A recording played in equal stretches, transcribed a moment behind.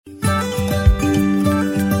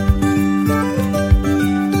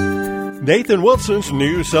Nathan Wilson's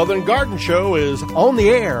new Southern Garden Show is on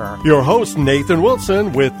the air. Your host, Nathan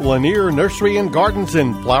Wilson, with Lanier Nursery and Gardens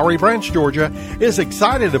in Flowery Branch, Georgia, is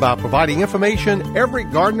excited about providing information every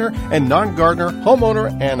gardener and non-gardener,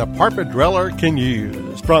 homeowner, and apartment dweller can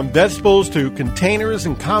use. From vegetables to containers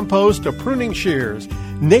and compost to pruning shears,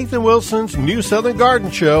 Nathan Wilson's new Southern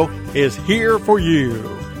Garden Show is here for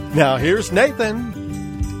you. Now here's Nathan.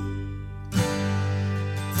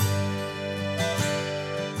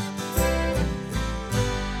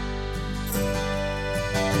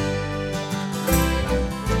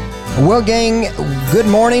 Well, gang, good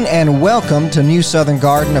morning and welcome to New Southern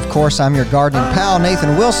Garden. Of course, I'm your gardening pal,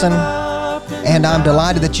 Nathan Wilson, and I'm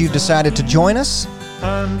delighted that you've decided to join us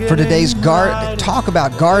for today's talk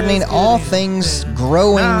about gardening, all things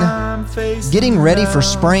growing, getting ready for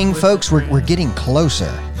spring. Folks, we're getting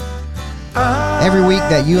closer. Every week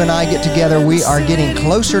that you and I get together, we are getting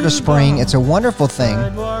closer to spring. It's a wonderful thing.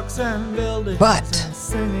 But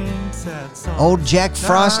old Jack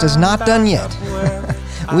Frost is not done yet.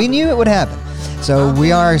 We knew it would happen. So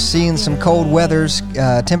we are seeing some cold weathers,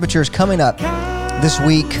 temperatures coming up this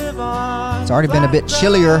week. It's already been a bit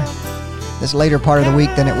chillier this later part of the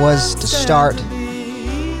week than it was to start.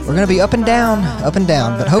 We're going to be up and down,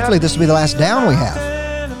 but hopefully this will be the last down we have.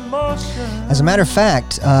 As a matter of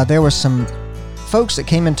fact, there were some folks that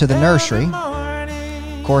came into the nursery.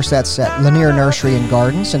 Of course, that's at Lanier Nursery and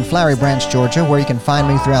Gardens in Flowery Branch, Georgia, where you can find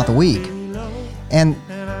me throughout the week. And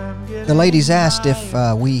the ladies asked if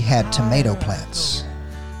we had tomato plants.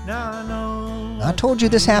 I told you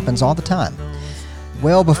this happens all the time.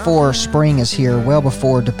 Well before spring is here, well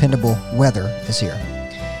before dependable weather is here.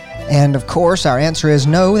 And of course, our answer is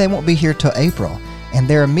no, they won't be here till April. And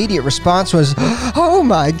their immediate response was, oh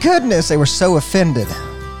my goodness, they were so offended.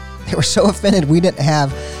 They were so offended we didn't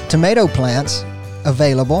have tomato plants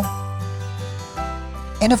available.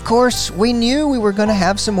 And of course, we knew we were going to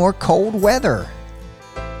have some more cold weather.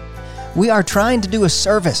 We are trying to do a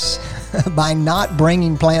service by not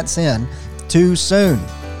bringing plants in too soon.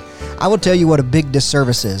 I will tell you what a big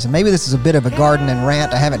disservice is. And maybe this is a bit of a garden and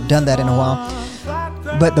rant. I haven't done that in a while.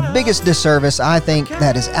 But the biggest disservice I think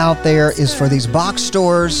that is out there is for these box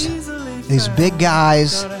stores, these big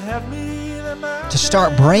guys, to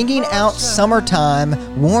start bringing out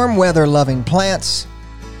summertime, warm weather loving plants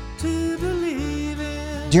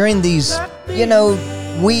during these,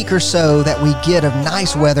 week or so that we get of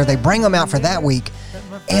nice weather. They bring them out for that week,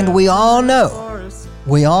 and we all know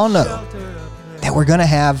that we're going to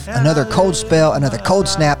have another cold spell, another cold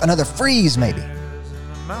snap, another freeze maybe.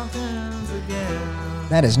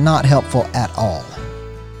 That is not helpful at all.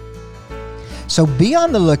 So be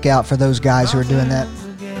on the lookout for those guys who are doing that,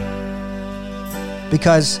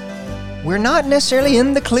 because we're not necessarily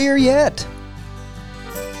in the clear yet.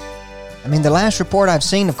 I mean, the last report I've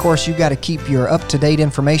seen, of course, you got to keep your up-to-date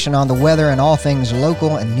information on the weather and all things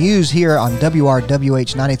local and news here on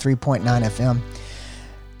WRWH 93.9 FM.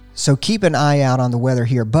 So keep an eye out on the weather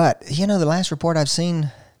here. But, the last report I've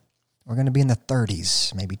seen, we're going to be in the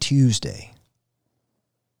 30s, maybe Tuesday.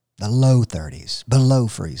 The low 30s, below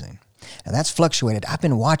freezing. Now, that's fluctuated. I've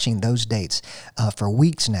been watching those dates for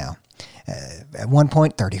weeks now. At one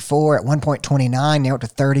point 34, at one point 29, now up to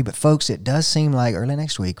 30. But folks, it does seem like early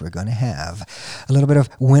next week we're going to have a little bit of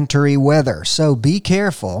wintry weather. So be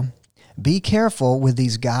careful. Be careful with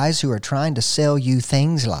these guys who are trying to sell you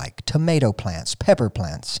things like tomato plants, pepper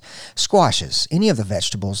plants, squashes, any of the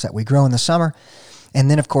vegetables that we grow in the summer. And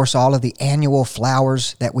then, of course, all of the annual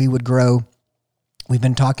flowers that we would grow. We've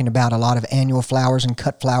been talking about a lot of annual flowers and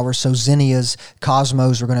cut flowers, so zinnias,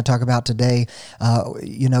 cosmos we're going to talk about today.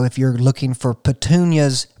 If you're looking for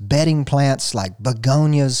petunias, bedding plants like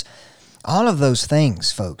begonias, all of those things,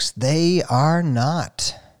 folks, they are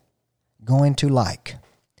not going to like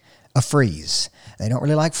a freeze. They don't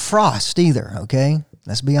really like frost either, okay?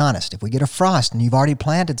 Let's be honest. If we get a frost and you've already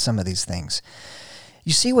planted some of these things,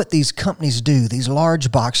 you see what these companies do, these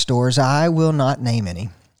large box stores, I will not name any.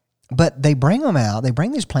 But they bring them out, they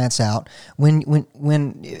bring these plants out when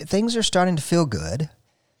things are starting to feel good.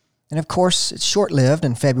 And of course, it's short-lived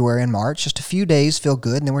in February and March. Just a few days feel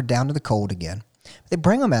good, and then we're down to the cold again. They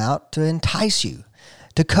bring them out to entice you,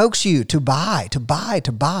 to coax you to buy.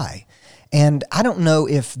 And I don't know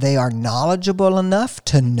if they are knowledgeable enough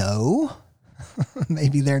to know.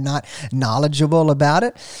 Maybe they're not knowledgeable about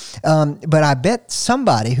it. But I bet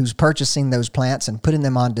somebody who's purchasing those plants and putting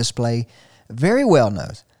them on display very well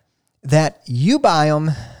knows that you buy them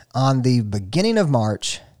on the beginning of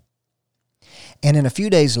March, and in a few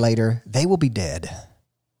days later, they will be dead,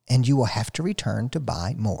 and you will have to return to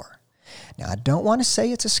buy more. Now, I don't want to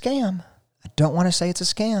say it's a scam.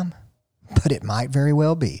 but it might very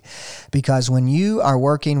well be. Because when you are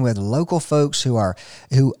working with local folks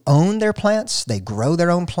who own their plants, they grow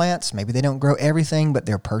their own plants, maybe they don't grow everything, but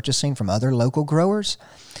they're purchasing from other local growers,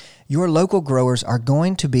 your local growers are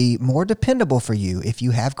going to be more dependable for you if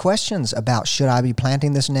you have questions about, should I be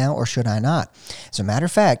planting this now or should I not? As a matter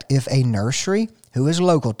of fact, if a nursery who is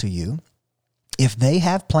local to you, if they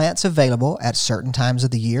have plants available at certain times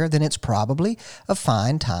of the year, then it's probably a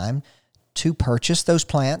fine time to purchase those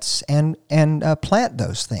plants and plant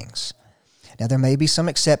those things. Now, there may be some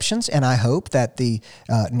exceptions, and I hope that the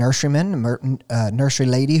nursery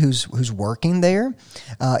lady who's working there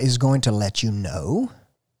is going to let you know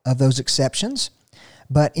of those exceptions.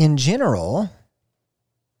 But in general,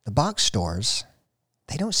 the box stores,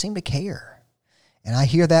 they don't seem to care. And I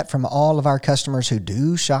hear that from all of our customers who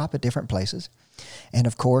do shop at different places. And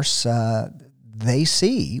of course, they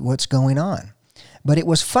see what's going on. But it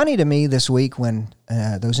was funny to me this week when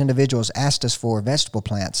those individuals asked us for vegetable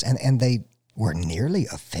plants, and they were nearly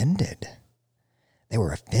offended. They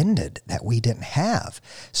were offended that we didn't have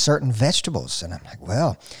certain vegetables. And I'm like,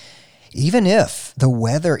 well, even if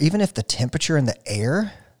the temperature in the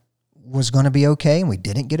air was going to be okay and we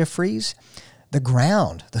didn't get a freeze, the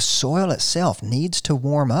ground, the soil itself needs to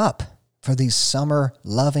warm up for these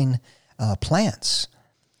summer-loving plants.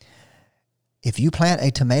 If you plant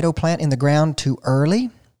a tomato plant in the ground too early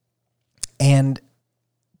and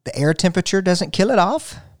the air temperature doesn't kill it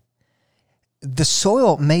off, the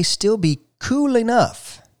soil may still be cool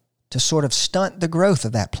enough to sort of stunt the growth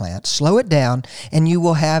of that plant, slow it down, and you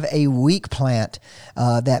will have a weak plant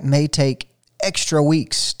that may take extra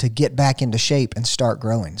weeks to get back into shape and start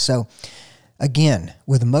growing. So again,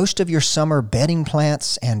 with most of your summer bedding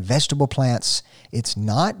plants and vegetable plants, it's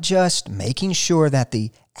not just making sure that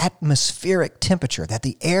the atmospheric temperature, that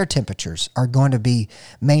the air temperatures are going to be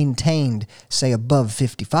maintained, say, above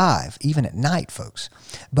 55, even at night, folks.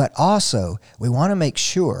 But also, we want to make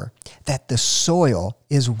sure that the soil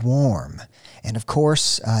is warm. And of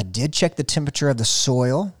course, I did check the temperature of the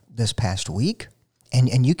soil this past week.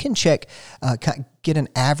 And you can check, get an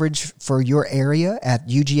average for your area at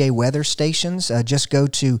UGA weather stations. Just go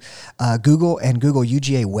to Google and Google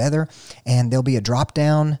UGA weather, and there'll be a drop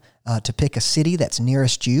down to pick a city that's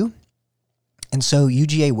nearest you. And so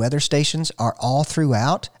UGA weather stations are all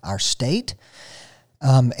throughout our state.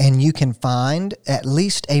 And you can find at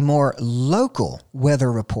least a more local weather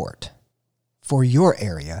report for your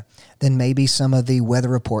area than maybe some of the weather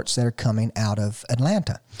reports that are coming out of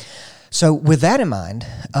Atlanta. So with that in mind,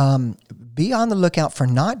 be on the lookout for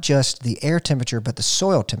not just the air temperature, but the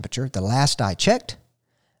soil temperature. The last I checked,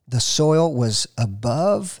 the soil was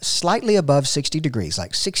slightly above 60 degrees,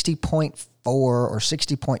 like 60.4 or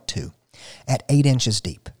 60.2 at 8 inches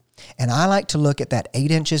deep. And I like to look at that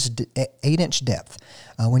 8-inch depth.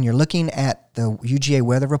 When you're looking at the UGA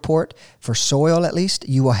weather report, for soil at least,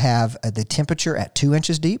 you will have the temperature at 2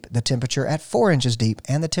 inches deep, the temperature at 4 inches deep,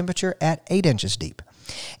 and the temperature at 8 inches deep.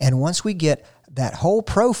 And once we get that whole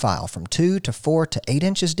profile from 2 to 4 to 8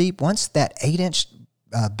 inches deep, once that 8-inch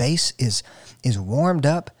base is warmed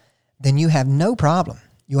up, then you have no problem.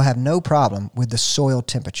 You'll have no problem with the soil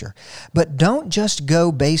temperature. But don't just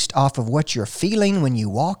go based off of what you're feeling when you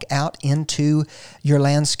walk out into your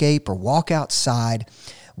landscape or walk outside.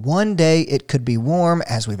 One day it could be warm,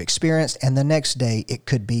 as we've experienced, and the next day it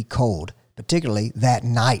could be cold. Particularly that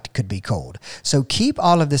night could be cold. So keep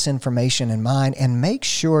all of this information in mind and make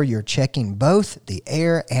sure you're checking both the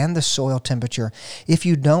air and the soil temperature if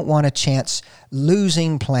you don't want a chance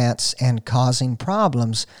losing plants and causing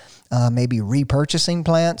problems. Maybe repurchasing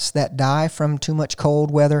plants that die from too much cold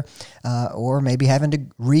weather, or maybe having to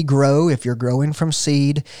regrow if you're growing from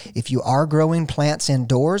seed. If you are growing plants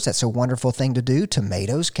indoors, that's a wonderful thing to do.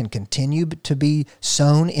 Tomatoes can continue to be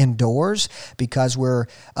sown indoors because we're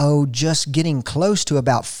just getting close to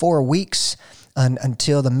about 4 weeks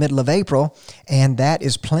until the middle of April, and that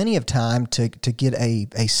is plenty of time to get a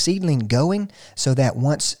seedling going so that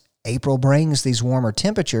once April brings these warmer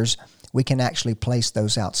temperatures, we can actually place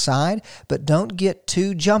those outside, but don't get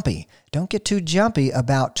too jumpy. Don't get too jumpy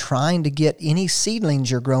about trying to get any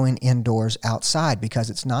seedlings you're growing indoors outside because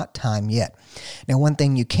it's not time yet. Now, one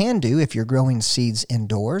thing you can do if you're growing seeds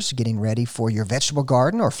indoors, getting ready for your vegetable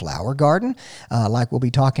garden or flower garden, like we'll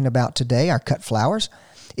be talking about today, our cut flowers,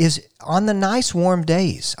 is on the nice warm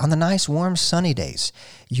days, on the nice warm sunny days,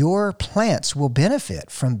 your plants will benefit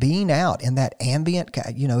from being out in that ambient,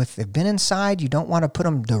 if they've been inside, you don't want to put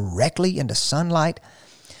them directly into sunlight.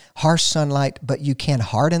 harsh sunlight, but you can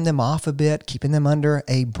harden them off a bit, keeping them under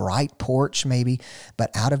a bright porch maybe,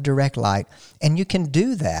 but out of direct light. And you can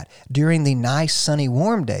do that during the nice, sunny,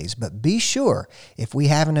 warm days. But be sure, if we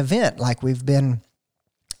have an event like we've been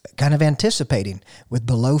kind of anticipating with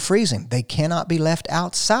below freezing, they cannot be left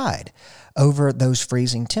outside over those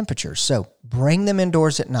freezing temperatures. So bring them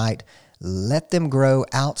indoors at night. Let them grow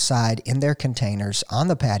outside in their containers, on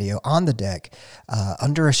the patio, on the deck,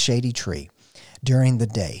 under a shady tree during the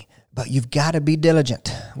day. But you've got to be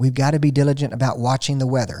diligent. We've got to be diligent about watching the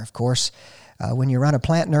weather. Of course, when you run a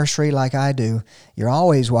plant nursery like I do, you're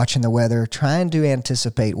always watching the weather, trying to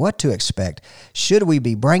anticipate what to expect. Should we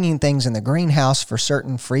be bringing things in the greenhouse for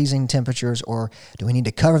certain freezing temperatures, or do we need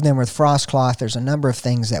to cover them with frost cloth? There's a number of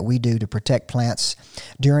things that we do to protect plants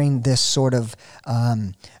during this sort of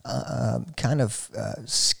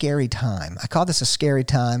scary time. I call this a scary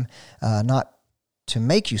time, not to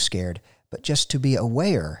make you scared, but just to be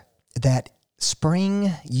aware that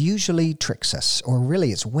spring usually tricks us, or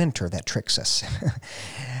really it's winter that tricks us.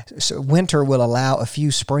 So winter will allow a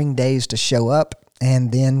few spring days to show up,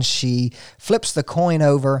 and then she flips the coin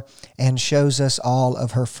over and shows us all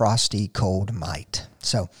of her frosty, cold might.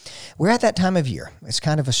 So we're at that time of year. It's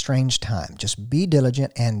kind of a strange time. Just be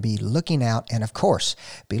diligent and be looking out, and of course,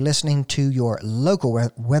 be listening to your local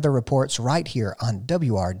weather reports right here on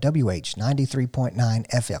WRWH 93.9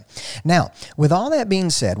 FM. Now, with all that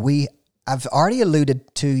being said, I've already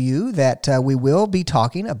alluded to you that we will be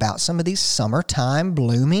talking about some of these summertime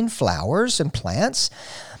blooming flowers and plants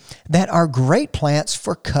that are great plants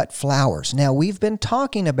for cut flowers. Now, we've been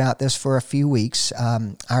talking about this for a few weeks.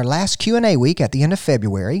 Our last Q&A week at the end of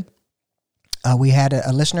February, we had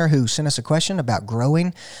a listener who sent us a question about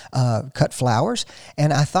growing cut flowers,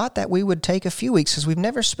 and I thought that we would take a few weeks, because we've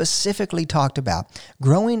never specifically talked about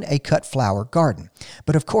growing a cut flower garden.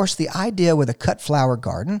 But of course, the idea with a cut flower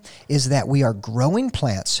garden is that we are growing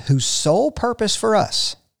plants whose sole purpose for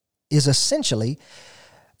us is essentially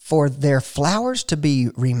for their flowers to be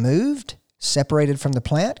removed, separated from the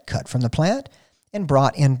plant, cut from the plant, and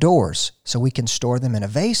brought indoors so we can store them in a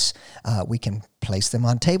vase. We can place them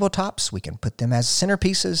on tabletops. We can put them as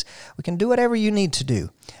centerpieces. We can do whatever you need to do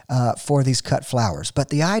for these cut flowers. But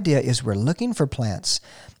the idea is we're looking for plants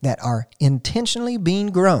that are intentionally being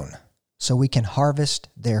grown so we can harvest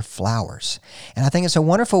their flowers. And I think it's a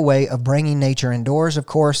wonderful way of bringing nature indoors. Of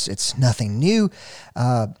course, it's nothing new.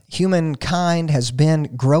 Humankind has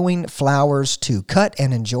been growing flowers to cut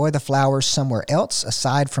and enjoy the flowers somewhere else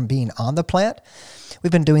aside from being on the plant.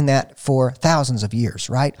 We've been doing that for thousands of years,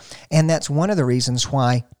 right? And that's one of the reasons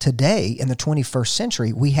why today in the 21st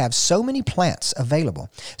century, we have so many plants available,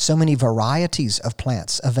 so many varieties of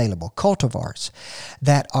plants available, cultivars,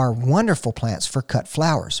 that are wonderful plants for cut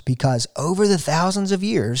flowers, because over the thousands of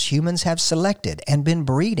years, humans have selected and been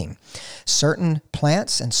breeding certain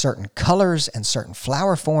plants and certain colors and certain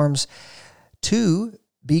flower forms to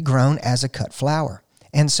be grown as a cut flower.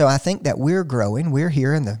 And so I think that we're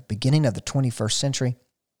here in the beginning of the 21st century,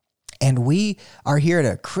 and we are here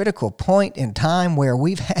at a critical point in time where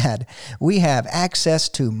we have access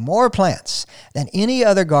to more plants than any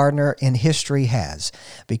other gardener in history has,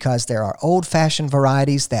 because there are old-fashioned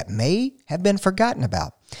varieties that may have been forgotten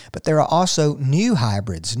about. But there are also new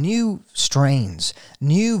hybrids, new strains,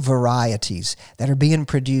 new varieties that are being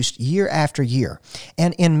produced year after year.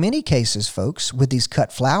 And in many cases, folks, with these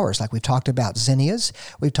cut flowers, like we've talked about zinnias,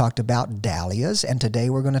 we've talked about dahlias, and today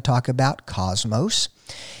we're going to talk about cosmos.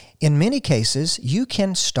 In many cases, you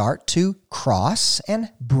can start to cross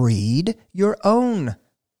and breed your own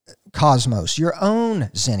cosmos, your own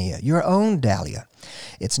zinnia, your own dahlia.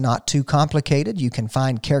 It's not too complicated. You can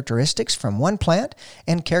find characteristics from one plant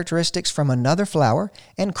and characteristics from another flower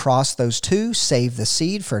and cross those two, save the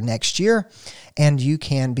seed for next year, and you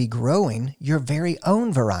can be growing your very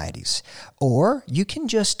own varieties. Or you can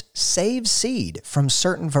just save seed from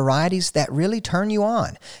certain varieties that really turn you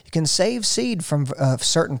on. You can save seed from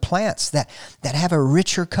certain plants that have a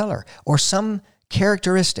richer color or some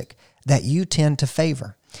characteristic that you tend to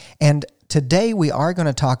favor. And today we are going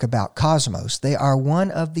to talk about cosmos. They are one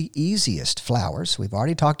of the easiest flowers. We've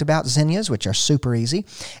already talked about zinnias, which are super easy,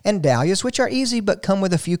 and dahlias, which are easy but come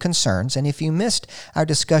with a few concerns. And if you missed our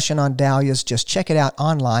discussion on dahlias, just check it out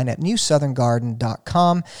online at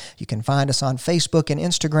newsoutherngarden.com. You can find us on Facebook and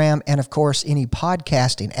Instagram, and of course, any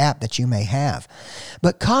podcasting app that you may have.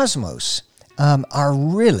 But cosmos are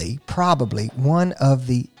really probably one of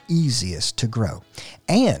the easiest to grow.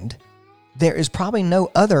 And there is probably no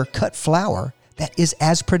other cut flower that is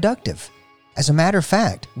as productive. As a matter of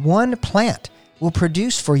fact, one plant will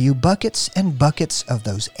produce for you buckets and buckets of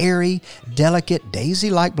those airy, delicate,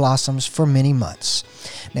 daisy-like blossoms for many months.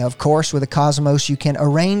 Now, of course, with a cosmos, you can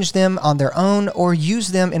arrange them on their own or use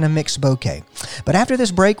them in a mixed bouquet. But after this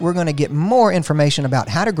break, we're going to get more information about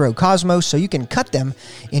how to grow cosmos so you can cut them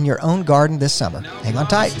in your own garden this summer. Hang on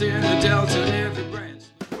tight.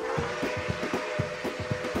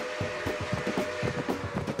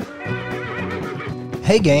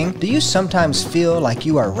 Hey gang, do you sometimes feel like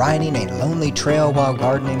you are riding a lonely trail while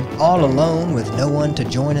gardening, all alone with no one to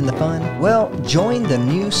join in the fun? Well, join the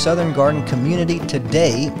New Southern Garden community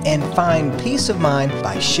today and find peace of mind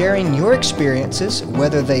by sharing your experiences,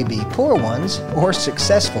 whether they be poor ones or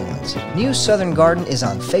successful ones. New Southern Garden is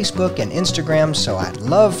on Facebook and Instagram, so I'd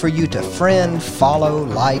love for you to friend, follow,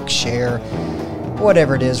 like, share,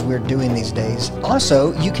 whatever it is we're doing these days.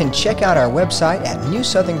 Also, you can check out our website at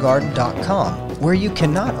newsoutherngarden.com, where you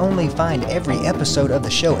can not only find every episode of the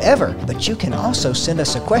show ever, but you can also send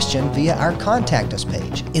us a question via our Contact Us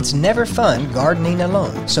page. It's never fun gardening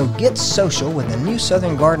alone, so get social with the New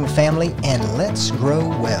Southern Garden family and let's grow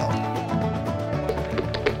well.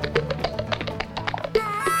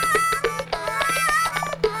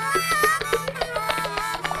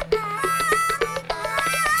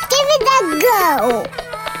 Go.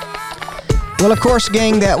 Well, of course,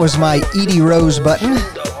 gang, that was my Edie Rose button.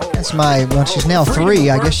 That's well, she's now 3.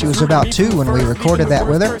 I guess she was about 2 when we recorded that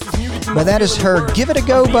with her. But that is her Give It a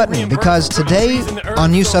Go button, because today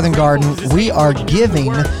on New Southern Garden, we are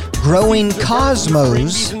giving growing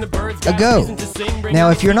cosmos a go. Now,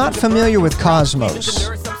 if you're not familiar with cosmos,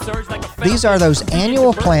 these are those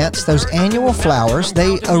annual plants, those annual flowers.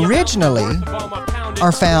 They originally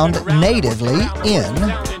are found natively in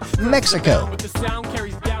Mexico.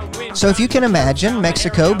 So if you can imagine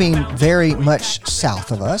Mexico being very much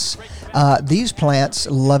south of us, these plants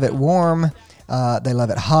love it warm, they love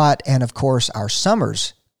it hot, and of course our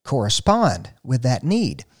summers correspond with that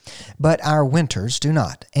need. But our winters do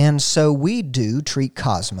not. And so we do treat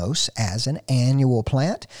cosmos as an annual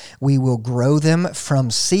plant. We will grow them from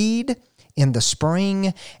seed in the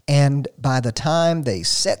spring, and by the time they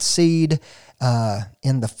set seed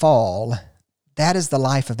in the fall, that is the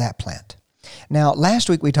life of that plant. Now, last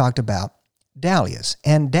week we talked about dahlias,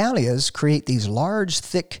 and dahlias create these large,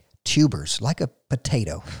 thick tubers, like a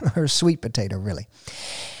potato, or a sweet potato, really.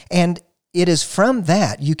 And it is from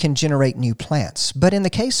that you can generate new plants. But in the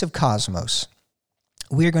case of cosmos,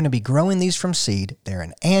 we're going to be growing these from seed. They're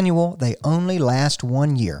an annual. They only last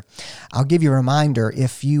 1 year. I'll give you a reminder,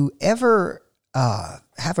 if you ever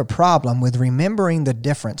have a problem with remembering the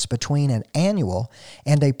difference between an annual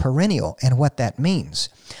and a perennial and what that means,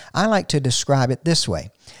 I like to describe it this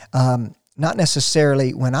way. Not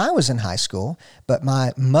necessarily when I was in high school, but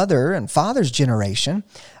my mother and father's generation,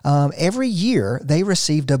 every year they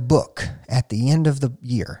received a book at the end of the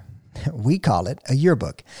year. We call it a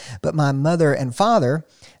yearbook. But my mother and father,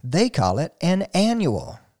 they call it an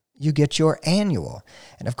annual. You get your annual.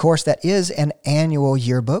 And of course, that is an annual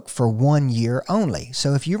yearbook for 1 year only.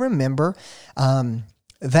 So if you remember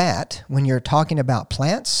that when you're talking about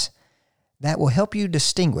plants, that will help you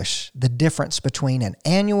distinguish the difference between an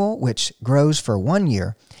annual, which grows for 1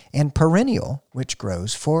 year, and perennial, which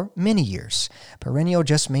grows for many years. Perennial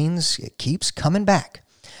just means it keeps coming back.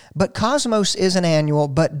 But cosmos is an annual,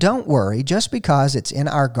 but don't worry, just because it's in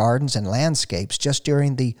our gardens and landscapes just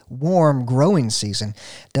during the warm growing season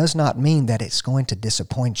does not mean that it's going to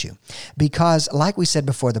disappoint you. Because, like we said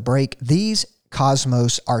before the break, these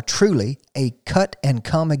cosmos are truly a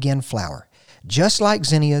cut-and-come-again flower. Just like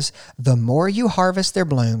zinnias, the more you harvest their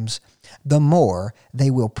blooms, the more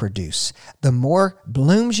they will produce. The more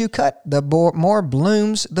blooms you cut, the more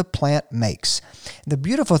blooms the plant makes. The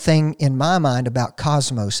beautiful thing in my mind about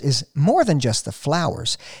cosmos is more than just the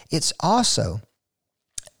flowers. It's also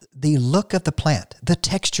the look of the plant, the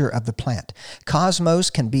texture of the plant.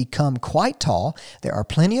 Cosmos can become quite tall. There are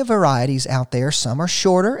plenty of varieties out there. Some are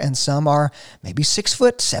shorter and some are maybe 6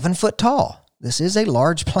 foot, 7 foot tall. This is a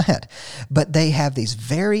large plant, but they have these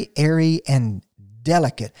very airy and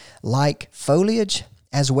delicate like foliage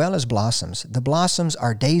as well as blossoms. The blossoms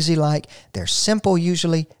are daisy-like. They're simple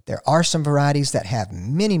usually. There are some varieties that have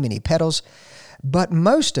many, many petals, but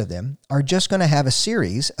most of them are just going to have a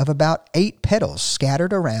series of about 8 petals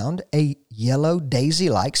scattered around a yellow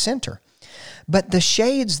daisy-like center. But the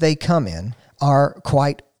shades they come in are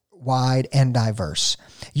quite wide and diverse.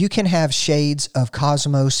 You can have shades of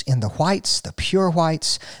cosmos in the whites, the pure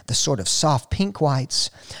whites, the sort of soft pink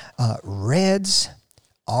whites, reds,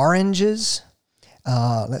 oranges,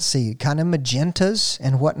 kind of magentas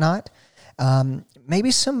and whatnot.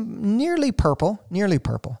 maybe some nearly purple,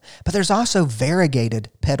 but there's also variegated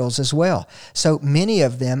petals as well. So many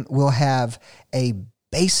of them will have a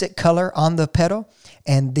basic color on the petal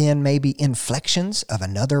and then maybe inflections of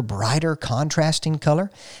another brighter contrasting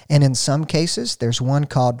color. And in some cases, there's one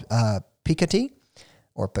called Picotee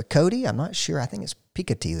or Picote. I'm not sure. I think it's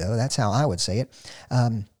Picotee, though. That's how I would say it.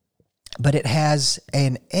 But it has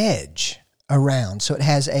an edge around. So it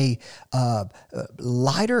has a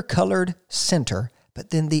lighter colored center, but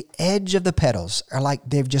then the edge of the petals are like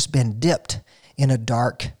they've just been dipped in a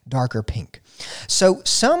darker pink. So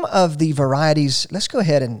some of the varieties, let's go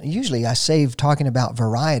ahead and usually I save talking about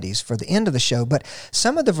varieties for the end of the show, but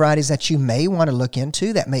some of the varieties that you may want to look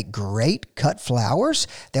into that make great cut flowers,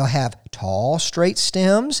 they'll have tall, straight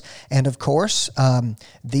stems. And of course,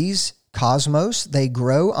 these Cosmos, they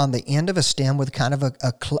grow on the end of a stem with kind of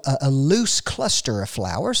a loose cluster of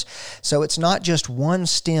flowers. So it's not just one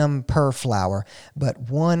stem per flower, but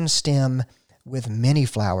one stem with many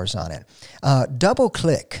flowers on it. Double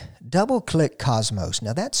Click Cosmos.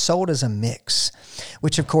 Now that's sold as a mix,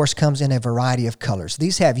 which of course comes in a variety of colors.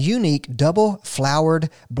 These have unique double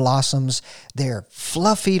flowered blossoms. They're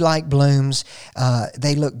fluffy like blooms.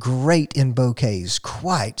 They look great in bouquets,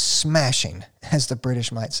 quite smashing, as the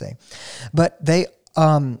British might say. But they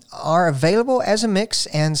are available as a mix,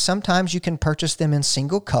 and sometimes you can purchase them in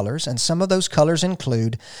single colors, and some of those colors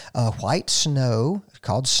include white snow,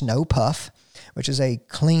 called Snow Puff, which is a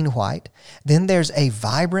clean white. Then there's a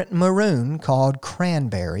vibrant maroon called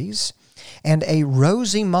Cranberries, and a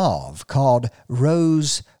rosy mauve called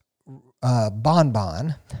Rose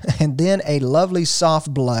Bonbon, and then a lovely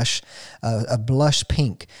soft blush, a blush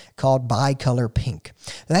pink called Bicolor Pink.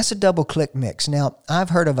 That's a Double Click mix. Now,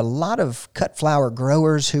 I've heard of a lot of cut flower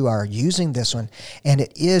growers who are using this one, and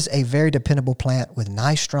it is a very dependable plant with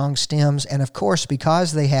nice strong stems. And of course,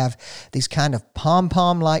 because they have these kind of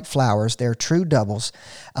pom-pom-like flowers, they're true doubles,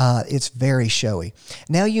 it's very showy.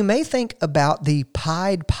 Now, you may think about the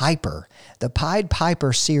Pied Piper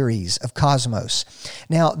series of Cosmos.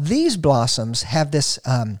 Now, these blossoms have this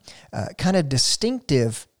kind of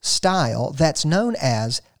distinctive style that's known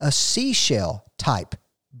as a seashell type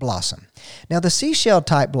blossom. Now, the seashell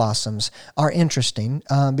type blossoms are interesting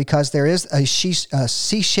because there is a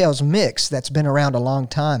seashells mix that's been around a long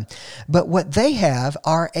time. But what they have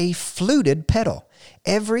are a fluted petal.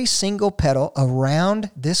 Every single petal around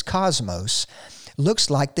this Cosmos looks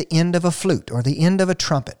like the end of a flute or the end of a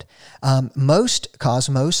trumpet. Most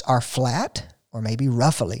Cosmos are flat or maybe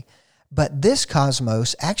ruffly, but this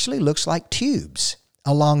Cosmos actually looks like tubes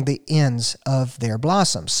along the ends of their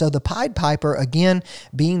blossoms. So the Pied Piper, again,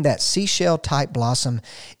 being that seashell type blossom,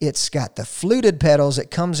 it's got the fluted petals. It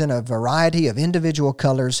comes in a variety of individual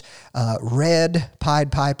colors. Red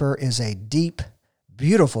Pied Piper is a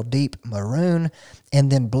beautiful deep maroon,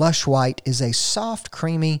 and then blush white is a soft,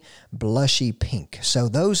 creamy, blushy pink. So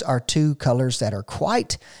those are two colors that are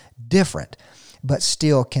quite different, but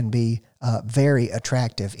still can be very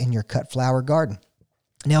attractive in your cut flower garden.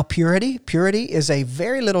 Now, Purity is a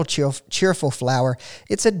very little cheerful flower.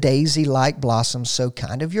 It's a daisy-like blossom, so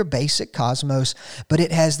kind of your basic Cosmos, but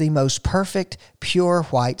it has the most perfect pure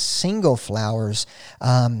white single flowers.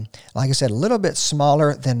 Like I said, a little bit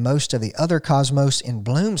smaller than most of the other Cosmos in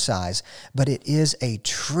bloom size, but it is a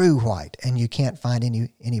true white, and you can't find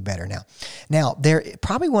any better now. Now, they're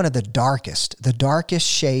probably one of the darkest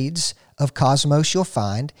shades of Cosmos you'll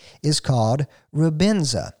find is called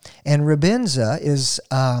Rubenza. And Rubenza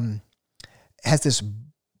has this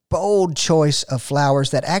bold choice of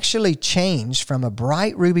flowers that actually change from a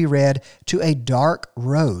bright ruby red to a dark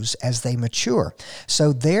rose as they mature.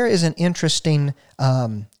 So there is an interesting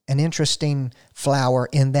flower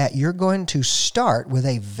in that you're going to start with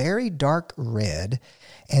a very dark red,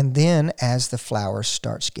 and then as the flower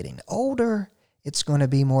starts getting older, it's going to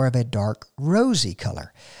be more of a dark rosy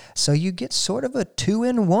color. So you get sort of a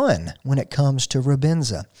 2-in-1 when it comes to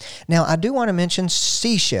Rubenza. Now, I do want to mention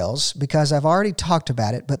seashells because I've already talked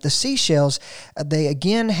about it, but the seashells, they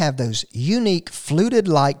again have those unique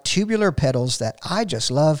fluted-like tubular petals that I just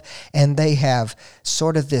love, and they have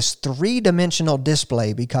sort of this three-dimensional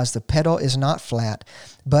display because the petal is not flat,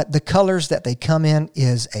 but the colors that they come in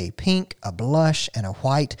is a pink, a blush, and a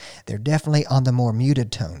white. They're definitely on the more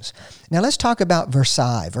muted tones. Now, let's talk about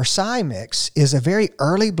Versailles. Versailles mix is a very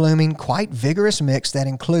early blooming, quite vigorous mix that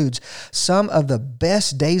includes some of the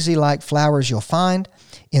best daisy-like flowers you'll find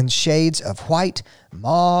in shades of white,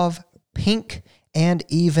 mauve, pink, and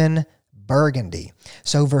even burgundy.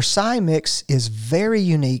 So Versailles mix is very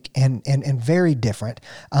unique and very different.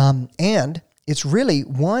 And It's really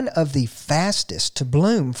one of the fastest to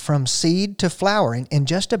bloom from seed to flowering in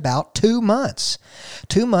just about 2 months.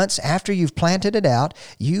 2 months after you've planted it out,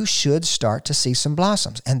 you should start to see some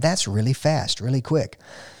blossoms. And that's really fast, really quick.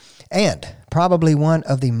 And probably one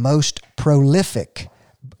of the most prolific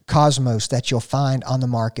cosmos that you'll find on the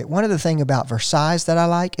market. One of the things about Versailles that I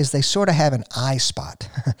like is they sort of have an eye spot.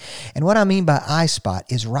 And what I mean by eye spot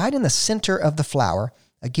is right in the center of the flower.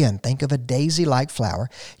 Again, think of a daisy-like flower.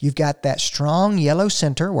 You've got that strong yellow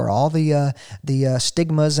center where all the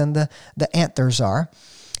stigmas and the anthers are.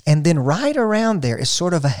 And then right around there is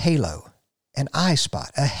sort of a halo, an eye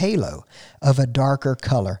spot, a halo of a darker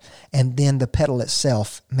color. And then the petal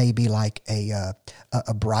itself may be like a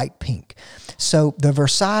bright pink. So the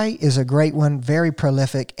Versailles is a great one, very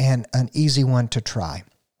prolific, and an easy one to try.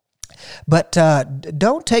 But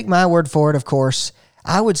don't take my word for it, of course.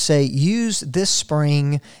 I would say use this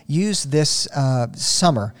spring, use this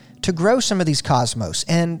summer to grow some of these cosmos.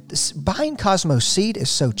 And buying cosmos seed is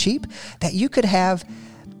so cheap that you could have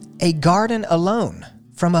a garden alone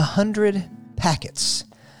from 100 packets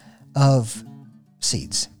of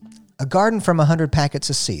seeds. A garden from 100 packets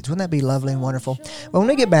of seeds. Wouldn't that be lovely and wonderful? Well, when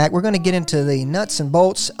we get back, we're going to get into the nuts and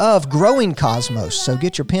bolts of growing cosmos. So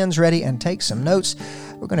get your pens ready and take some notes.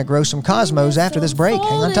 We're going to grow some cosmos after this break.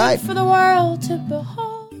 Hang on tight. For the world to behold.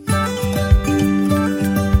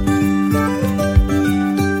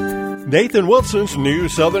 Nathan Wilson's new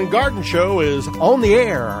Southern Garden Show is on the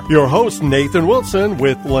air. Your host, Nathan Wilson,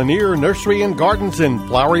 with Lanier Nursery and Gardens in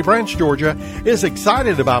Flowery Branch, Georgia, is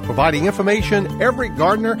excited about providing information every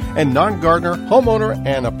gardener and non-gardener, homeowner,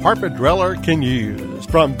 and apartment dweller can use.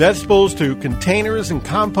 From vegetables to containers and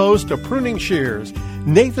compost to pruning shears,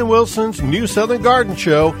 Nathan Wilson's new Southern Garden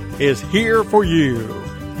Show is here for you.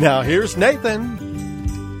 Now here's Nathan.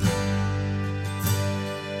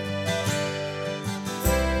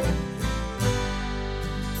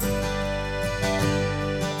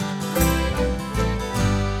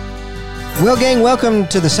 Well, gang, welcome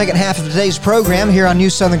to the second half of today's program here on New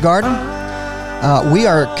Southern Garden. We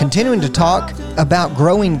are continuing to talk about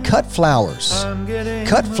growing cut flowers.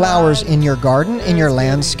 Cut flowers in your garden, in your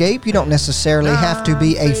landscape. You don't necessarily have to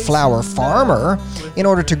be a flower farmer in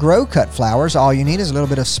order to grow cut flowers. All you need is a little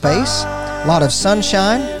bit of space, a lot of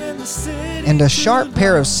sunshine, and a sharp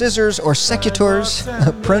pair of scissors or secateurs,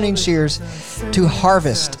 pruning shears, to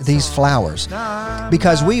harvest these flowers.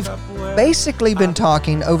 Because we've basically been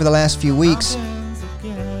talking over the last few weeks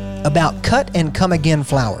about cut and come again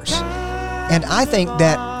flowers. And I think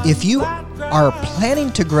that if you are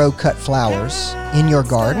planning to grow cut flowers in your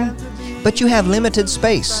garden, but you have limited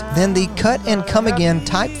space, then the cut and come again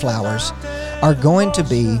type flowers are going to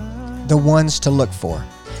be the ones to look for.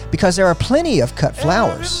 Because there are plenty of cut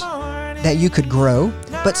flowers that you could grow,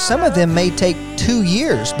 but some of them may take 2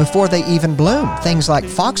 years before they even bloom. Things like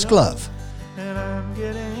foxglove.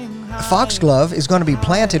 Foxglove is going to be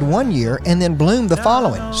planted 1 year and then bloom the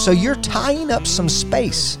following. So you're tying up some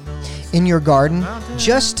space in your garden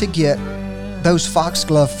just to get those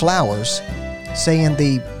foxglove flowers, say in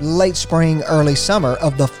the late spring, early summer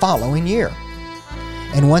of the following year.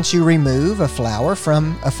 And once you remove a flower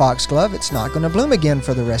from a foxglove, it's not going to bloom again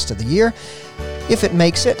for the rest of the year. If it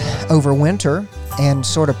makes it over winter and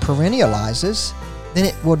sort of perennializes, then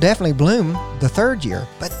it will definitely bloom the third year.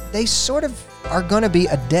 But they sort of are going to be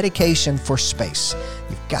a dedication for space.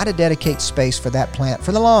 You've got to dedicate space for that plant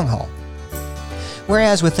for the long haul.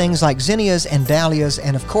 Whereas with things like zinnias and dahlias,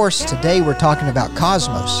 and of course today we're talking about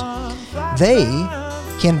cosmos, they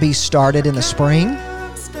can be started in the spring,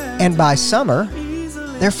 and by summer,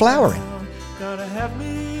 they're flowering.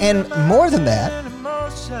 And more than that,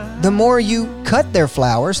 the more you cut their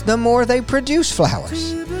flowers, the more they produce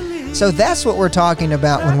flowers. So that's what we're talking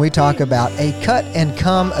about when we talk about a cut and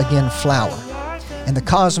come again flower. And the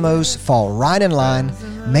cosmos fall right in line.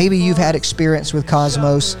 Maybe you've had experience with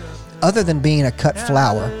cosmos other than being a cut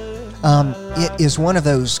flower. It is one of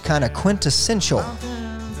those kind of quintessential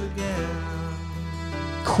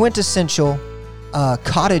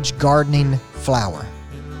cottage gardening flower.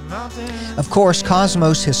 Of course,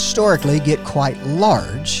 cosmos historically get quite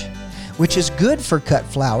large, which is good for cut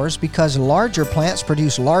flowers because larger plants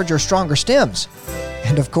produce larger, stronger stems.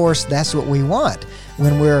 And of course, that's what we want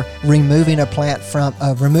when we're removing a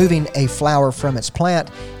flower from its plant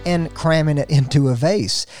and cramming it into a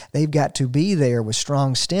vase. They've got to be there with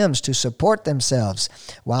strong stems to support themselves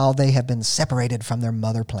while they have been separated from their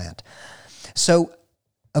mother plant. So,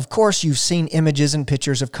 of course, you've seen images and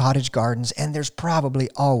pictures of cottage gardens, and there's probably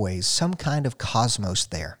always some kind of cosmos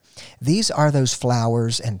there. These are those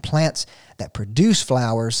flowers and plants that produce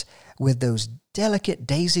flowers with those delicate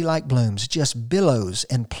daisy-like blooms, just billows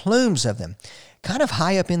and plumes of them, kind of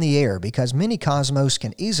high up in the air, because many cosmos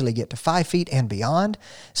can easily get to 5 feet and beyond,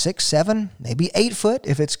 6, 7, maybe 8 foot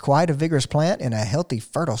if it's quite a vigorous plant in a healthy,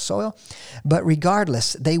 fertile soil. But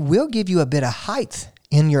regardless, they will give you a bit of height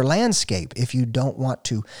in your landscape if you don't want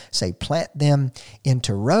to, say, plant them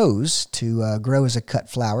into rows to grow as a cut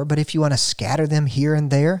flower. But if you want to scatter them here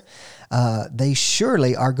and there, they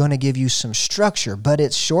surely are going to give you some structure. But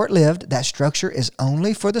it's short-lived. That structure is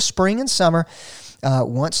only for the spring and summer.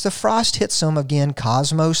 Once the frost hits them, again,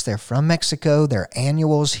 cosmos, they're from Mexico, they're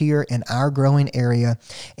annuals here in our growing area,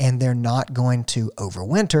 and they're not going to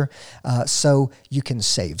overwinter, so you can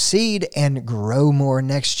save seed and grow more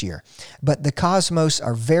next year. But the cosmos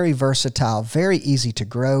are very versatile, very easy to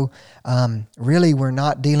grow. Really, we're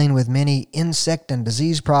not dealing with many insect and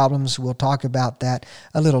disease problems. We'll talk about that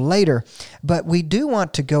a little later. But we do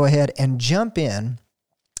want to go ahead and jump in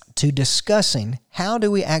to discussing how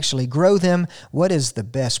do we actually grow them, what is the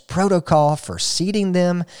best protocol for seeding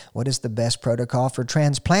them, what is the best protocol for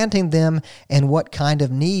transplanting them, and what kind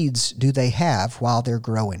of needs do they have while they're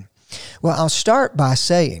growing. Well, I'll start by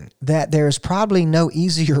saying that there's probably no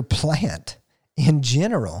easier plant in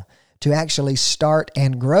general to actually start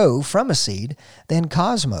and grow from a seed than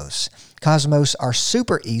cosmos. Cosmos are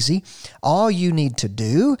super easy. All you need to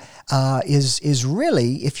do is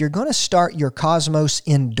really, if you're going to start your cosmos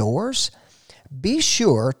indoors, be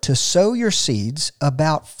sure to sow your seeds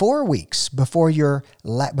about 4 weeks before the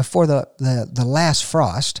last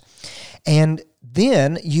frost, and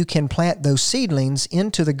then you can plant those seedlings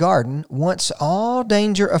into the garden once all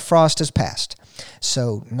danger of frost has passed.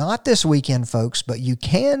 So not this weekend, folks, but you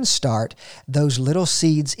can start those little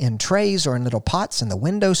seeds in trays or in little pots in the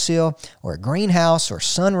windowsill or a greenhouse or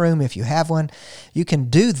sunroom if you have one. You can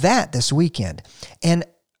do that this weekend. And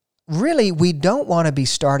really, we don't want to be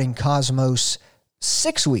starting cosmos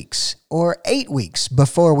 6 weeks or 8 weeks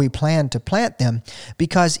before we plan to plant them,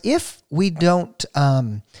 because if we plant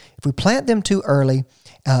them too early,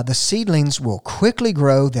 the seedlings will quickly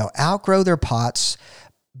grow. They'll outgrow their pots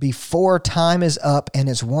before time is up and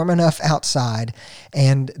it's warm enough outside,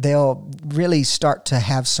 and they'll really start to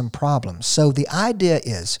have some problems. So the idea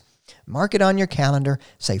is, mark it on your calendar,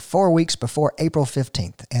 say 4 weeks before April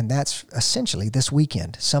 15th, and that's essentially this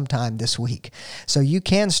weekend, sometime this week. So you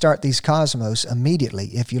can start these cosmos immediately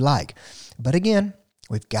if you like. But again,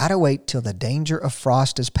 we've got to wait till the danger of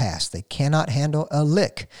frost is past. They cannot handle a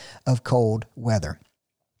lick of cold weather.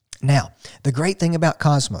 Now, the great thing about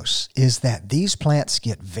cosmos is that these plants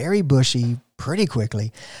get very bushy pretty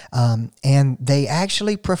quickly, and they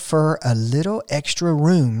actually prefer a little extra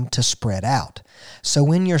room to spread out. So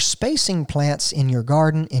when you're spacing plants in your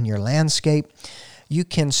garden, in your landscape, you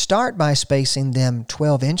can start by spacing them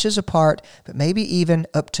 12 inches apart, but maybe even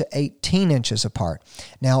up to 18 inches apart.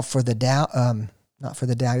 Now, for the not for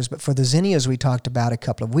the dahlias, but for the zinnias we talked about a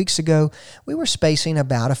couple of weeks ago, we were spacing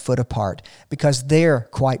about a foot apart because they're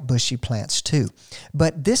quite bushy plants too.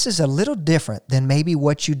 But this is a little different than maybe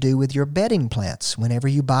what you do with your bedding plants. Whenever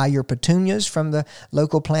you buy your petunias from the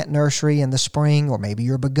local plant nursery in the spring, or maybe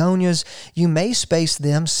your begonias, you may space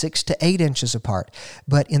them 6 to 8 inches apart.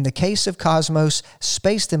 But in the case of cosmos,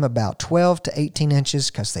 space them about 12 to 18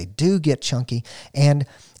 inches because they do get chunky. And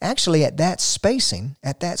actually at that spacing,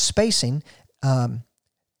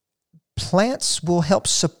 plants will help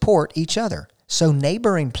support each other. So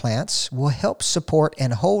neighboring plants will help support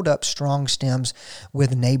and hold up strong stems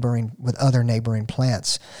with other neighboring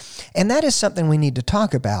plants. And that is something we need to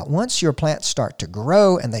talk about. Once your plants start to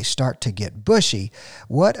grow and they start to get bushy,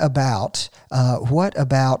 what about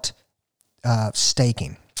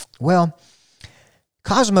staking? Well,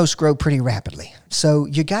 cosmos grow pretty rapidly, so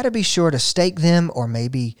you got to be sure to stake them or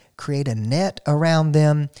maybe create a net around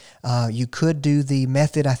them. You could do the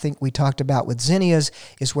method I think we talked about with zinnias,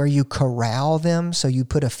 is where you corral them. So you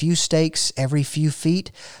put a few stakes every few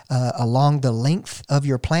feet along the length of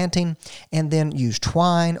your planting, and then use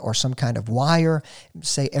twine or some kind of wire,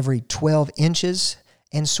 say every 12 inches,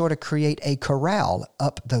 and sort of create a corral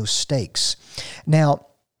up those stakes. Now,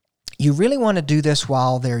 you really want to do this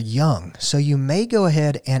while they're young, so you may go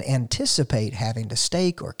ahead and anticipate having to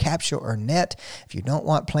stake or capture or net. If you don't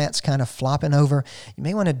want plants kind of flopping over, you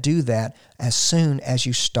may want to do that as soon as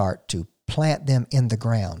you start to plant them in the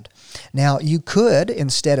ground. Now, you could,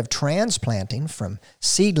 instead of transplanting from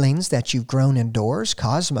seedlings that you've grown indoors,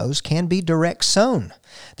 cosmos can be direct sown.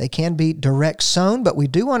 They can be direct sown, but we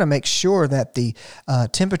do want to make sure that the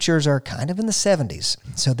temperatures are kind of in the 70s.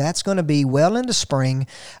 So that's going to be well into spring,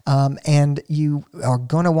 and you are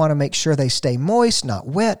going to want to make sure they stay moist, not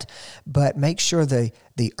wet, but make sure the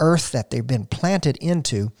earth that they've been planted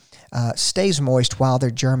into stays moist while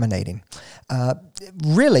they're germinating.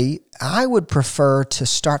 Really, I would prefer to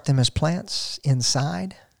start them as plants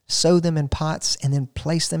inside, sow them in pots, and then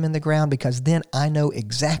place them in the ground, because then I know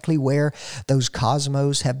exactly where those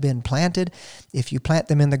cosmos have been planted. If you plant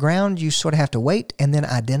them in the ground, you sort of have to wait and then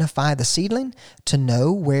identify the seedling to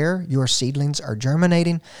know where your seedlings are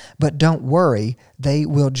germinating. But don't worry, they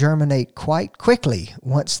will germinate quite quickly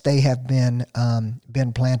once they have been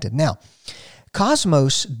planted. Now,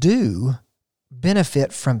 cosmos do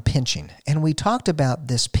benefit from pinching, and we talked about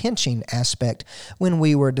this pinching aspect when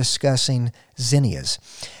we were discussing zinnias.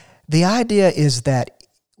 The idea is that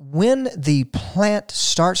when the plant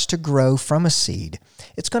starts to grow from a seed,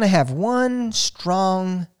 it's going to have one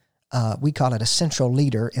strong, we call it a central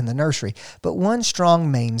leader in the nursery, but one strong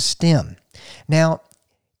main stem. Now,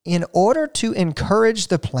 in order to encourage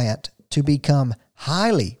the plant to become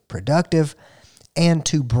highly productive and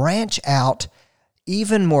to branch out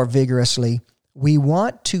even more vigorously, we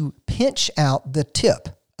want to pinch out the tip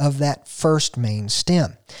of that first main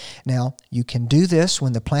stem. Now, you can do this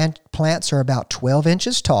when the plants are about 12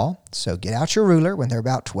 inches tall. So get out your ruler when they're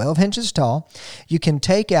about 12 inches tall. You can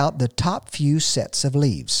take out the top few sets of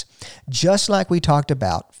leaves. Just like we talked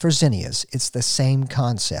about for zinnias, it's the same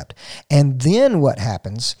concept. And then what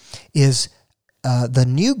happens is the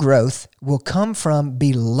new growth will come from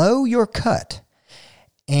below your cut,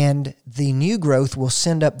 and the new growth will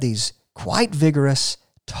send up these quite vigorous,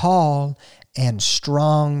 tall, and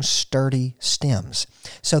strong, sturdy stems.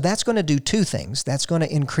 So that's going to do two things. That's going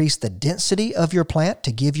to increase the density of your plant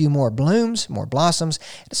to give you more blooms, more blossoms.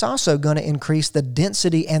 It's also going to increase the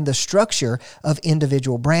density and the structure of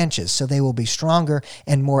individual branches, so they will be stronger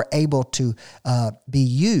and more able to be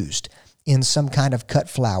used in some kind of cut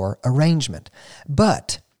flower arrangement.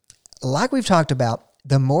 But like we've talked about,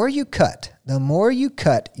 the more you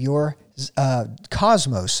cut your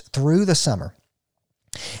cosmos through the summer,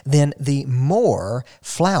 then the more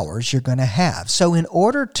flowers you're going to have. So in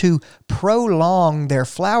order to prolong their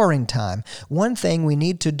flowering time, one thing we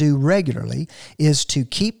need to do regularly is to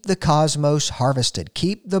keep the cosmos harvested,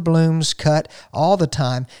 keep the blooms cut all the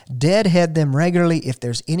time, deadhead them regularly. If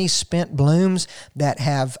there's any spent blooms that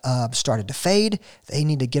have started to fade, they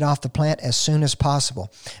need to get off the plant as soon as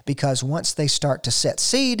possible, because once they start to set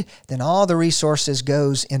seed, then all the resources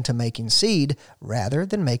goes into making seed rather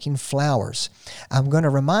than making flowers. I'm going to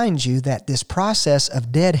remind you that this process of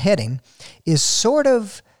deadheading is sort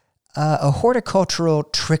of a horticultural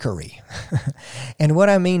trickery. And what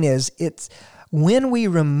I mean is, it's when we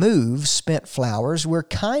remove spent flowers, we're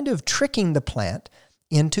kind of tricking the plant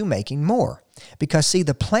into making more. Because see,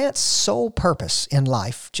 the plant's sole purpose in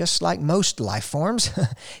life, just like most life forms,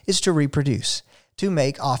 is to reproduce, to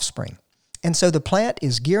make offspring. And so the plant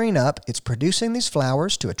is gearing up. It's producing these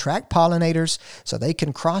flowers to attract pollinators so they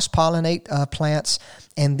can cross-pollinate plants.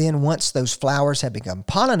 And then once those flowers have become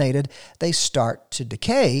pollinated, they start to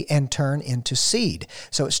decay and turn into seed.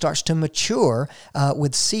 So it starts to mature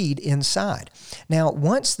with seed inside. Now,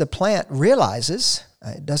 once the plant realizes,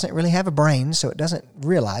 it doesn't really have a brain, so it doesn't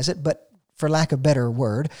realize it, but for lack of a better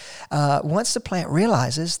word, once the plant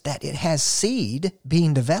realizes that it has seed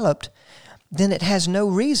being developed, then it has no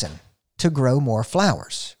reason to grow more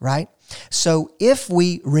flowers, right? So if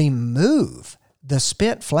we remove the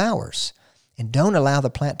spent flowers and don't allow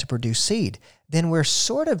the plant to produce seed, then we're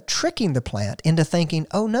sort of tricking the plant into thinking,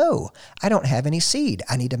 oh no, I don't have any seed.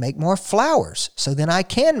 I need to make more flowers so then I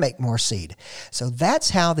can make more seed. So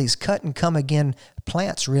that's how these cut and come again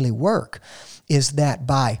plants really work, is that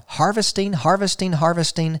by harvesting, deadheading,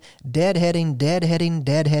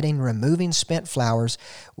 removing spent flowers,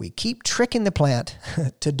 we keep tricking the plant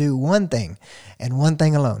to do one thing and one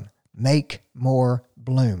thing alone: make more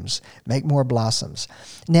blooms, make more blossoms.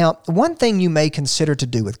 Now, one thing you may consider to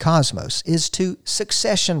do with cosmos is to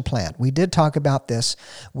succession plant. We did talk about this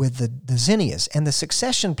with the zinnias, and the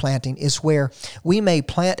succession planting is where we may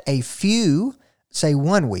plant a few, say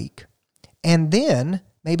 1 week, and then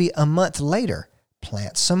maybe a month later,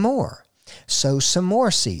 plant some more, sow some more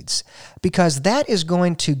seeds, because that is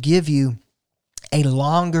going to give you a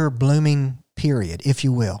longer blooming period, if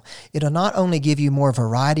you will. It'll not only give you more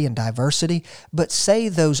variety and diversity, but say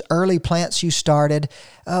those early plants you started,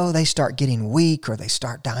 they start getting weak or they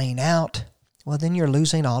start dying out. Well, then you're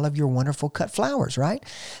losing all of your wonderful cut flowers, right?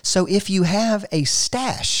 So if you have a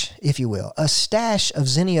stash, if you will, a stash of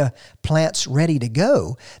zinnia plants ready to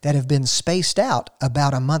go that have been spaced out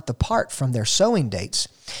about a month apart from their sowing dates,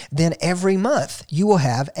 then every month you will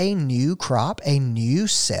have a new crop, a new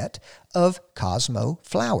set of Cosmo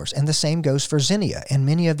flowers. And the same goes for zinnia and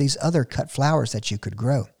many of these other cut flowers that you could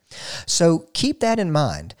grow. So keep that in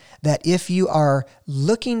mind, that if you are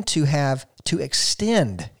looking to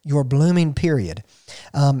extend your blooming period,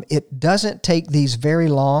 it doesn't take these very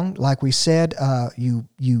long. Like we said,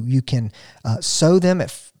 you can sow them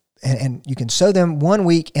and you can sow them 1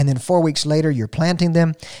 week, and then 4 weeks later you're planting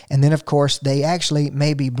them. And then, of course, they actually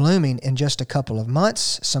may be blooming in just a couple of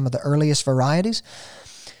months, some of the earliest varieties.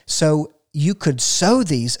 So you could sow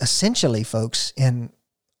these essentially, folks, in,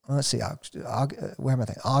 let's see, where am I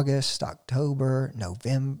thinking? August, October,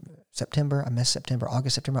 November, September. I missed September,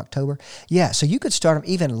 August, September, October. Yeah, so you could start them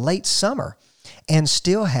even late summer and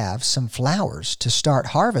still have some flowers to start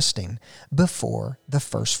harvesting before the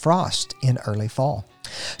first frost in early fall.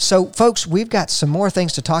 So, folks, we've got some more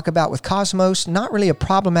things to talk about with Cosmos. Not really a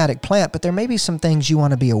problematic plant, but there may be some things you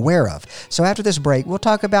want to be aware of. So after this break, we'll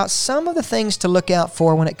talk about some of the things to look out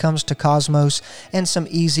for when it comes to Cosmos and some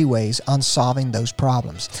easy ways on solving those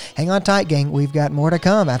problems. Hang on tight, gang. We've got more to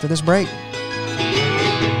come after this break.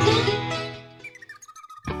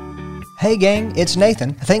 Hey gang, it's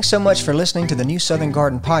Nathan. Thanks so much for listening to the New Southern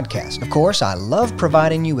Garden Podcast. Of course, I love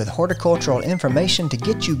providing you with horticultural information to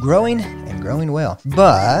get you growing and growing well.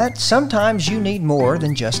 But sometimes you need more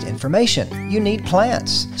than just information. You need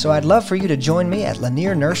plants. So I'd love for you to join me at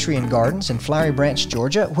Lanier Nursery and Gardens in Flowery Branch,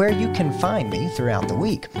 Georgia, where you can find me throughout the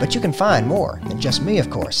week. But you can find more than just me,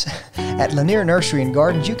 of course. At Lanier Nursery and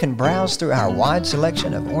Gardens, you can browse through our wide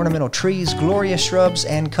selection of ornamental trees, glorious shrubs,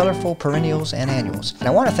 and colorful perennials and annuals. And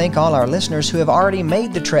I want to thank all our listeners who have already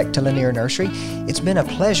made the trek to Lanier Nursery. It's been a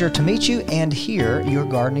pleasure to meet you and hear your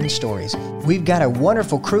gardening stories. We've got a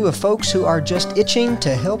wonderful crew of folks who are just itching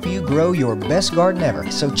to help you grow your best garden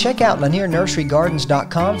ever. So check out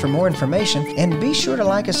LanierNurseryGardens.com for more information, and be sure to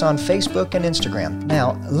like us on Facebook and Instagram.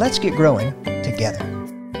 Now, let's get growing together.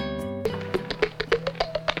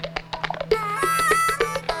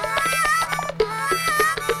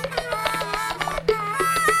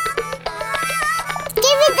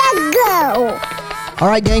 All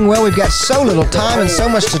right, gang, well, we've got so little time and so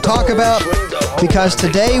much to talk about because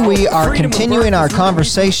today we are continuing our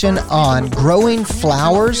conversation on growing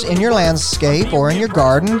flowers in your landscape or in your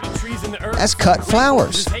garden as cut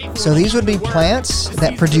flowers. So these would be plants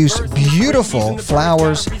that produce beautiful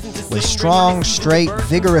flowers with strong, straight,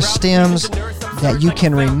 vigorous stems that you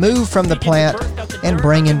can remove from the plant and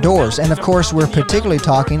bring indoors. And of course, we're particularly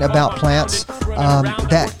talking about plants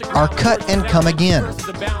that are cut and come again,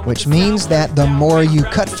 which means that the more you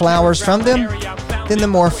cut flowers from them, then the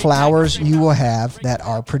more flowers you will have that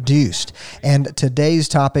are produced. And today's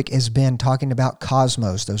topic has been talking about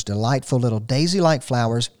Cosmos, those delightful little daisy-like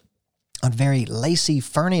flowers on very lacy,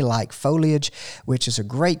 ferny-like foliage, which is a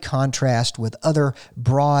great contrast with other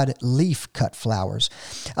broad leaf-cut flowers.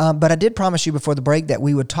 But I did promise you before the break that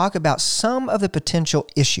we would talk about some of the potential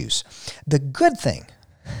issues. The good thing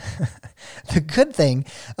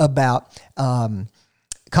about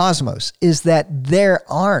Cosmos is that there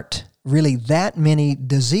aren't really that many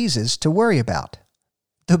diseases to worry about.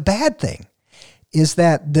 The bad thing is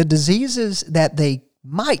that the diseases that they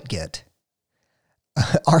might get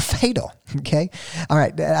are fatal, okay? All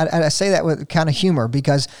right, I say that with kind of humor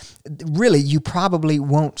because really you probably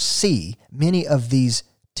won't see many of these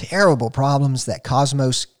terrible problems that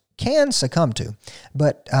Cosmos can succumb to,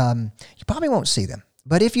 but you probably won't see them.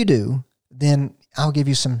 But if you do, then I'll give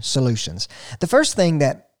you some solutions. The first thing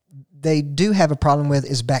that they do have a problem with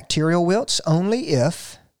is bacterial wilts, only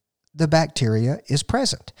if the bacteria is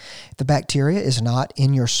present. If the bacteria is not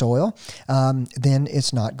in your soil, then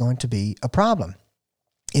it's not going to be a problem.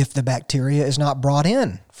 If the bacteria is not brought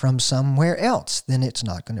in from somewhere else, then it's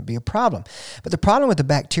not going to be a problem. But the problem with the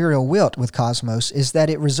bacterial wilt with Cosmos is that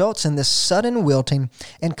it results in this sudden wilting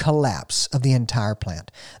and collapse of the entire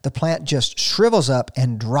plant. The plant just shrivels up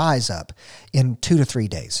and dries up in 2 to 3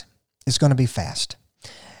 days. It's going to be fast.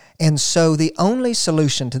 And so the only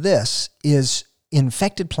solution to this is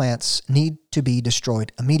infected plants need to be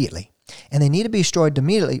destroyed immediately. And they need to be destroyed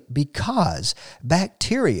immediately because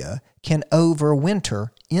bacteria can overwinter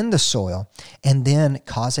in the soil and then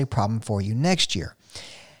cause a problem for you next year.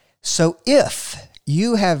 So if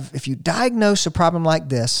you diagnose a problem like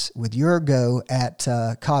this with your go at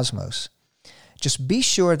Cosmos, just be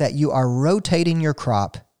sure that you are rotating your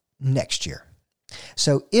crop next year.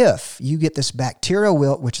 So if you get this bacterial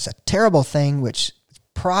wilt, which is a terrible thing, which is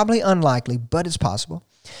probably unlikely, but it's possible,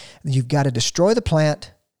 you've got to destroy the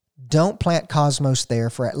plant. Don't plant Cosmos there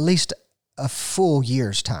for at least a full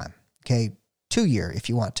year's time, okay? 2 year if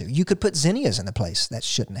you want to. You could put zinnias in the place. That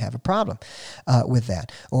shouldn't have a problem with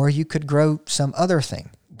that. Or you could grow some other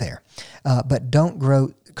thing there. But don't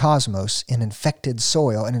grow cosmos in infected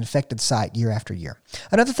soil, an infected site year after year.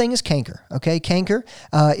 Another thing is canker. Okay, canker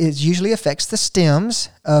usually affects the stems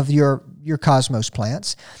of your cosmos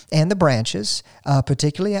plants and the branches,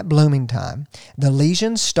 particularly at blooming time. The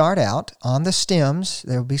lesions start out on the stems.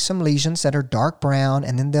 There will be some lesions that are dark brown,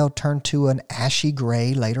 and then they'll turn to an ashy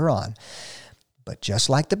gray later on. But just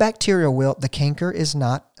like the bacterial wilt, the canker is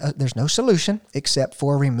not, there's no solution except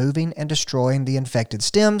for removing and destroying the infected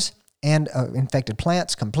stems and infected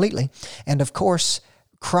plants completely. And of course,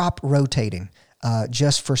 crop rotating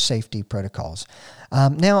just for safety protocols.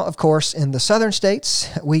 Now, of course, in the southern states,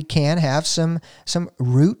 we can have some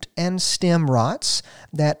root and stem rots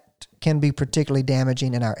that can be particularly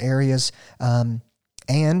damaging in our areas and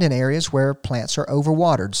in areas where plants are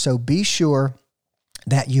overwatered. So be sure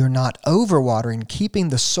that you're not overwatering, keeping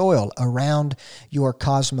the soil around your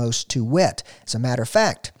cosmos too wet. As a matter of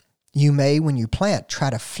fact, you may, when you plant, try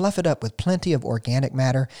to fluff it up with plenty of organic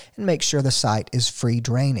matter and make sure the site is free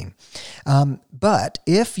draining. But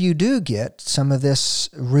if you do get some of this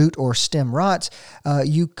root or stem rots,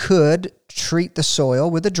 you could treat the soil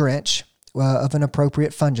with a drench of an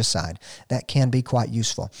appropriate fungicide. That can be quite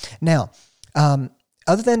useful. Now,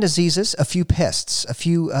 other than diseases, a few pests, a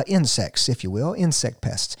few insects, if you will, insect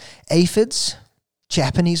pests. Aphids,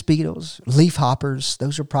 Japanese beetles, leafhoppers,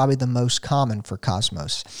 those are probably the most common for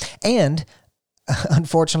cosmos. And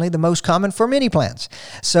unfortunately, the most common for many plants.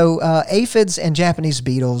 So aphids and Japanese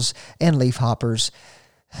beetles and leafhoppers,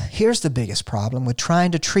 here's the biggest problem with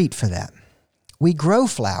trying to treat for that. We grow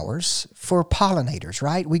flowers for pollinators,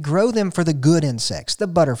 right? We grow them for the good insects, the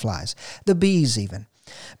butterflies, the bees even.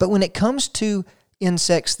 But when it comes to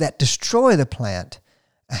insects that destroy the plant,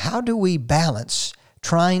 how do we balance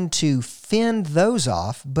trying to fend those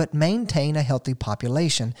off but maintain a healthy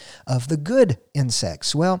population of the good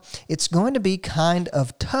insects? Well, it's going to be kind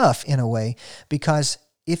of tough in a way, because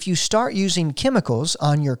if you start using chemicals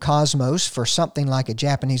on your cosmos for something like a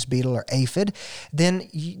Japanese beetle or aphid, then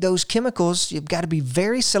those chemicals, you've got to be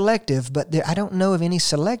very selective, but I don't know of any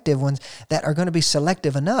selective ones that are going to be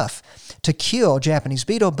selective enough to kill Japanese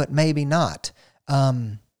beetle, but maybe not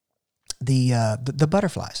the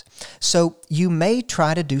butterflies. So you may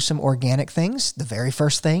try to do some organic things. The very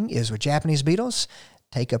first thing is with Japanese beetles,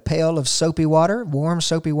 take a pail of soapy water, warm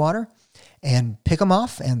soapy water, and pick them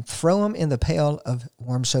off and throw them in the pail of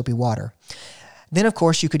warm soapy water. Then, of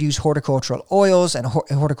course, you could use horticultural oils and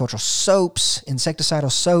horticultural soaps,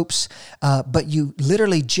 insecticidal soaps, but you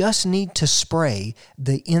literally just need to spray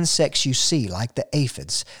the insects you see, like the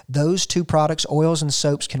aphids. Those two products, oils and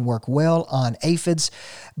soaps, can work well on aphids,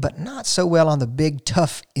 but not so well on the big,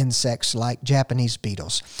 tough insects like Japanese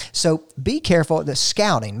beetles. So be careful. The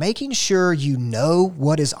scouting, making sure you know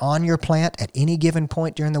what is on your plant at any given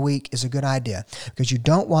point during the week, is a good idea, because you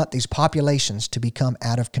don't want these populations to become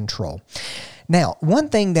out of control. Now, one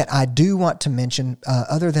thing that I do want to mention,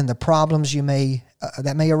 other than the problems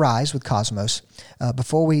that may arise with cosmos,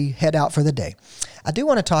 before we head out for the day, I do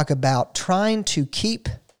want to talk about trying to keep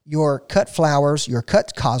your cut flowers, your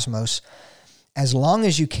cut cosmos, as long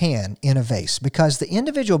as you can in a vase, because the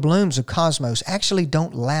individual blooms of cosmos actually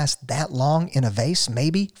don't last that long in a vase,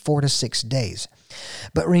 maybe 4 to 6 days.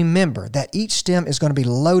 But remember that each stem is going to be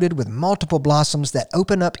loaded with multiple blossoms that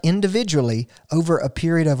open up individually over a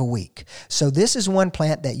period of a week. So this is one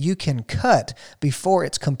plant that you can cut before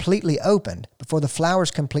it's completely opened, before the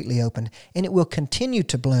flower's completely opened, and it will continue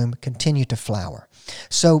to bloom, continue to flower.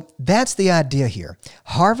 So that's the idea here.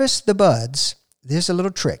 Harvest the buds. There's a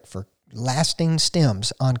little trick for lasting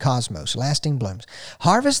stems on cosmos, lasting blooms.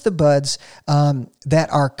 Harvest the buds that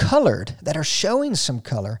are colored, that are showing some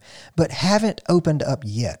color, but haven't opened up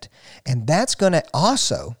yet. And that's going to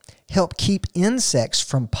also help keep insects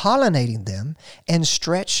from pollinating them and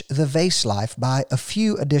stretch the vase life by a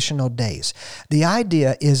few additional days. The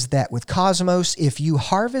idea is that with cosmos, if you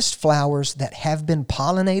harvest flowers that have been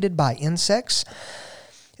pollinated by insects,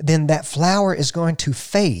 then that flower is going to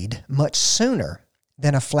fade much sooner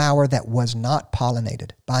than a flower that was not pollinated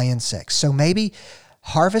by insects. So maybe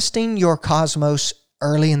harvesting your cosmos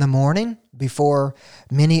early in the morning before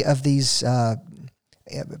many of these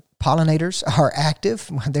pollinators are active.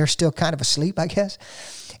 They're still kind of asleep, I guess.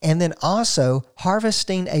 And then also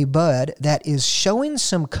harvesting a bud that is showing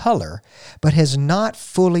some color but has not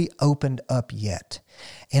fully opened up yet.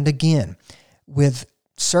 And again, with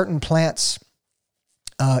certain plants,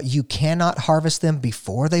 You cannot harvest them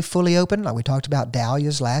before they fully open. Like we talked about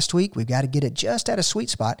dahlias last week. We've got to get it just at a sweet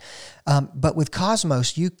spot. But with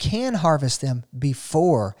Cosmos, you can harvest them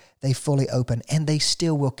before they fully open, and they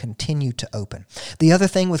still will continue to open. The other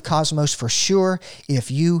thing with Cosmos for sure,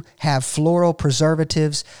 if you have floral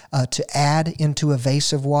preservatives to add into a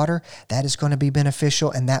vase of water, that is going to be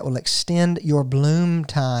beneficial, and that will extend your bloom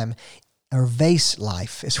time, or vase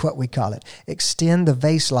life is what we call it. Extend the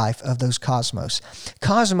vase life of those Cosmos.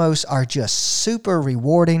 Cosmos are just super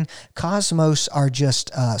rewarding. Cosmos are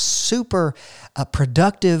just super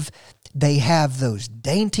productive. They have those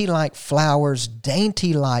dainty-like flowers,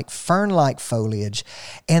 dainty-like fern-like foliage,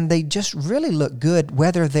 and they just really look good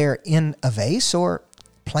whether they're in a vase or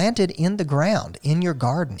planted in the ground, in your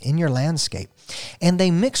garden, in your landscape. And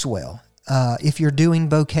they mix well. If you're doing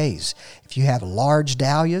bouquets, if you have large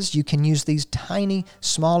dahlias, you can use these tiny,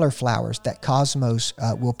 smaller flowers that Cosmos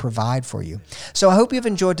will provide for you. So I hope you've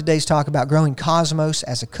enjoyed today's talk about growing Cosmos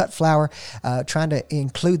as a cut flower, trying to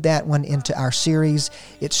include that one into our series.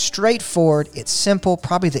 It's straightforward, it's simple,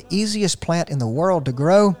 probably the easiest plant in the world to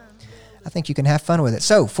grow. I think you can have fun with it.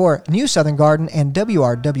 So for New Southern Garden and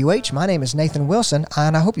WRWH, my name is Nathan Wilson,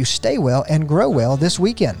 and I hope you stay well and grow well this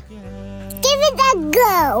weekend. Give it a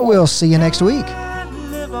go. We'll see you next week.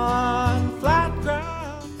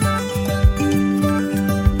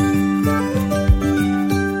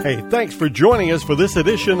 Hey, thanks for joining us for this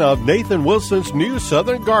edition of Nathan Wilson's New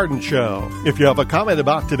Southern Garden Show. If you have a comment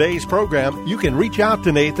about today's program, you can reach out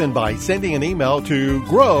to Nathan by sending an email to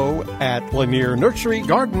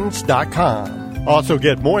grow@lanierNurseryGardens.com. Also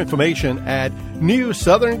get more information at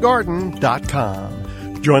newsoutherngarden.com.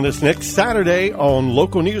 Join us next Saturday on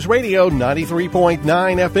Local News Radio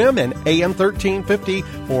 93.9 FM and AM 1350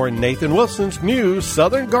 for Nathan Wilson's New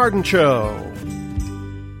Southern Garden Show.